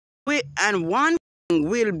and one king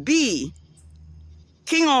will be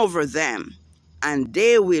king over them, and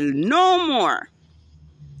they will no more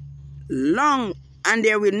long, and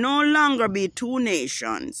there will no longer be two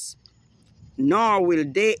nations, nor will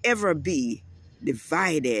they ever be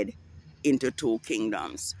divided into two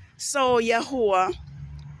kingdoms. So Yahuwah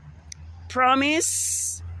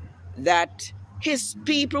promised that his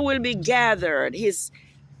people will be gathered, his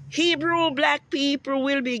Hebrew black people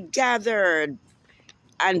will be gathered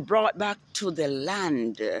and brought back to the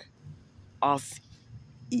land of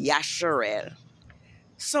YAHSHARAYL.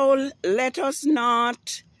 So let us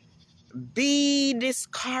not be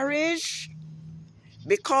discouraged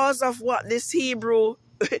because of what this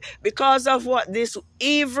because of what this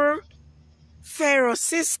evil Pharaoh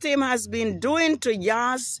system has been doing to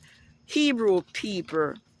Yah's Hebrew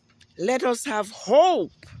people. Let us have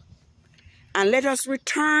hope and let us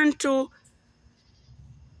return to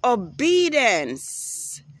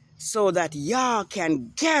obedience so that Yah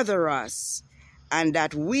can gather us and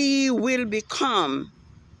that we will become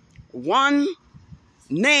one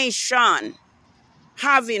nation,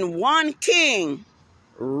 having one king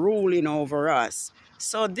ruling over us.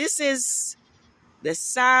 So this is the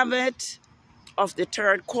Sabbath of the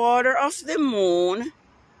third quarter of the moon,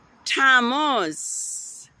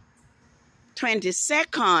 Tammuz,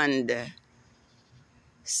 22nd,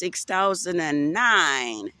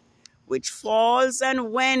 6009, which falls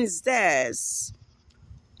on Wednesdays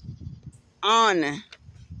on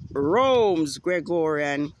Rome's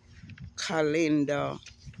Gregorian calendar.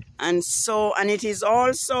 And it is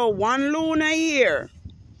also one lunar year,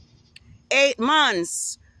 8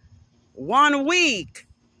 months, 1 week,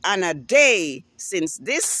 and a day since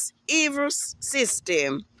this evil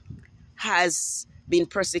system has been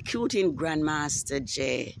persecuting Grandmaster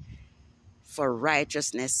J for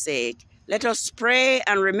righteousness' sake. Let us pray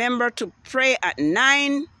and remember to pray at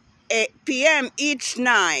 9 p.m. each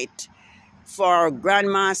night for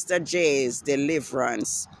Grandmaster J's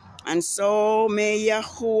deliverance. And so may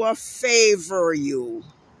Yahuwah favor you.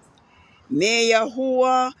 May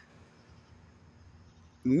Yahuwah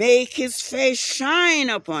make his face shine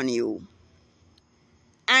upon you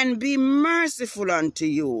and be merciful unto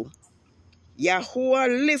you.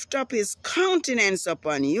 Yahuwah lift up his countenance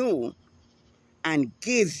upon you and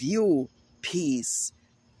give you peace.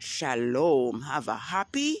 Shalom. Have a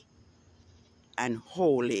happy and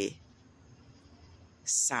holy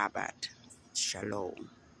Sabbath.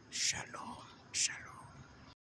 Shalom. Shalom. Shalom.